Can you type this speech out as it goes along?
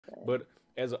But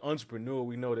as an entrepreneur,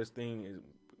 we know this thing is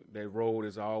that road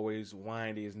is always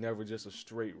windy. It's never just a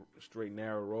straight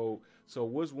narrow road. So,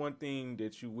 what's one thing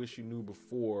that you wish you knew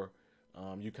before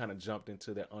you kind of jumped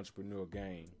into that entrepreneur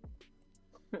game?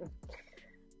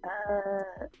 uh,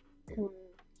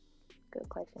 Good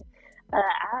question.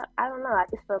 I don't know. I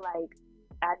just feel like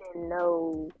I didn't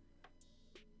know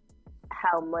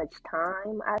how much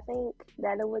time I think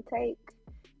that it would take,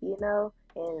 you know,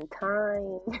 and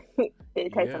time,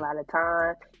 it takes a Yeah, lot of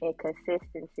time and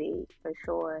consistency for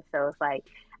sure. So it's like,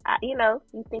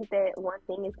 you think that one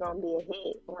thing is going to be a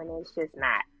hit when it's just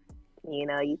not.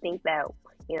 You think that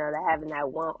that having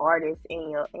that one artist in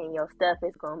your stuff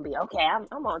is gonna be okay.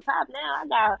 I'm on top now.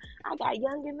 I got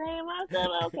younger man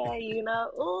myself. Okay,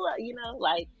 ooh,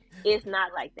 like it's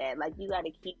not like that. Like you got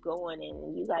to keep going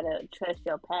and you got to trust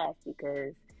your path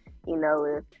because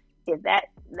if that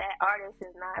artist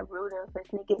is not rooting for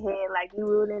SniqkerHead like you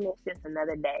rooting, it's just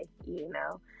another day.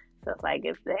 So it's like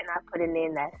if they're not putting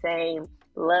in that same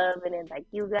love in it like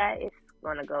you got, it's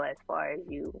gonna go as far as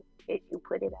you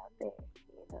put it out there.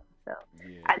 So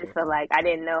yeah, I just felt definitely. like I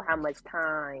didn't know how much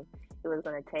time it was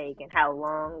gonna take and how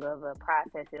long of a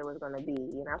process it was gonna be.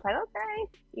 I was like, okay,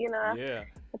 Yeah,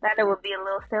 I thought it would be a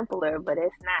little simpler, but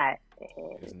it's not.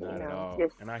 it's And not at all.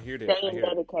 just And I hear that. staying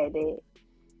dedicated.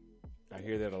 I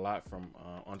hear that a lot from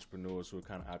entrepreneurs who are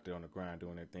kind of out there on the grind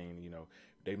doing their thing.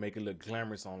 They make it look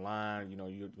glamorous online.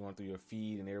 You're going through your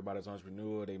feed and everybody's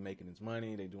entrepreneur. They making this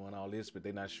money. They doing all this, but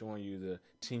they're not showing you the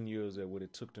 10 years of what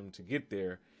it took them to get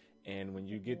there. And when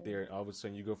you get there, all of a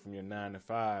sudden you go from your 9 to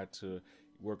 5 to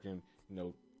working,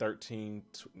 13,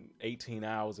 18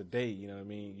 hours a day. You know what I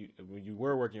mean? When you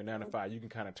were working your 9 to 5, you can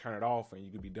kind of turn it off and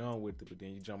you can be done with it. But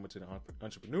then you jump into the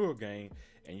entrepreneurial game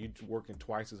and you working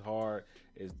twice as hard,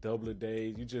 as double a day.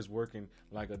 You just working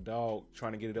like a dog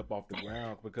trying to get it up off the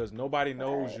ground because nobody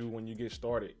knows Right, you when you get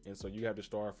started. And so you have to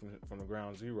start from the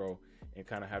ground zero and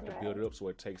kind of have to build right, it up. So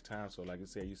it takes time. So like I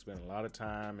said, you spend a lot of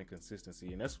time and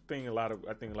consistency. And that's the thing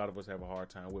I think a lot of us have a hard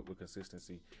time with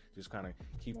consistency. Just kind of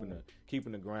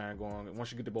keeping the grind going. And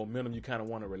once you get the momentum, you kind of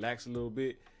want to relax a little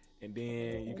bit, and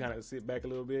then you kind of sit back a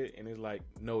little bit, and it's like,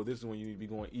 no, this is when you need to be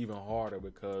going even harder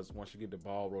because once you get the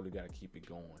ball rolling, you got to keep it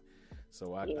going.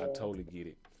 So I yeah, totally get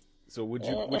it. So would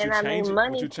you and, would you and I change mean it?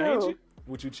 Would money you change too. it?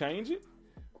 Would you change it?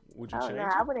 Would you Oh no,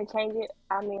 change I it? wouldn't change it.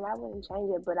 I mean, I wouldn't change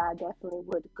it, but I definitely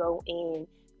would go in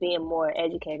being more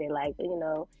educated. Like,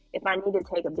 if I need to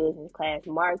take a business class,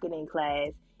 marketing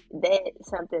class, that's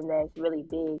something that's really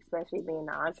big, especially being an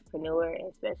entrepreneur,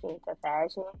 and especially into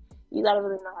fashion. You got to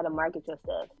really know how to market your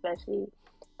stuff, especially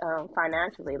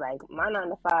financially. Like my 9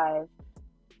 to 5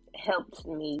 helped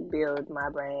me build my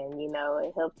brand.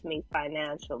 It helped me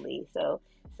financially. So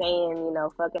saying,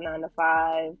 fuck a 9 to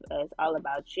 5, it's all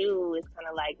about you. It's kind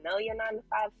of like, no, your 9 to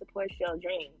 5 supports your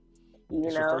dream. You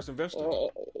It's your know, first investor.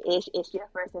 it's your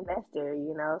first investor.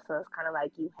 So it's kind of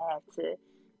like you have to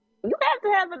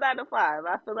have a 9 to 5.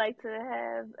 I feel like to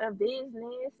have a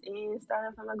business and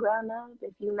starting from the ground up.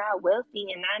 If you're not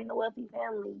wealthy and not in a wealthy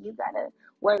family, you gotta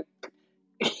work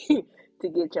to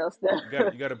get your stuff. You got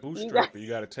to You got bootstrap it. You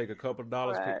got to take a couple of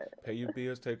dollars, right, pay your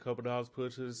bills, take a couple of dollars, put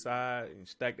it to the side, and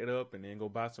stack it up, and then go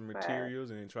buy some right. materials,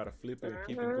 and then try to flip it and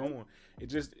keep it Mhm. going. It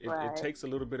Right. takes a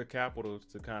little bit of capital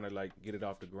to kind of like get it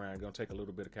off the ground. It's gonna take a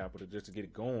little bit of capital just to get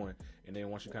it going, and then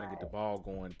once you kind of get the Right. ball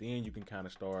going, then you can kind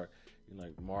of start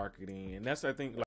like marketing, and that's I think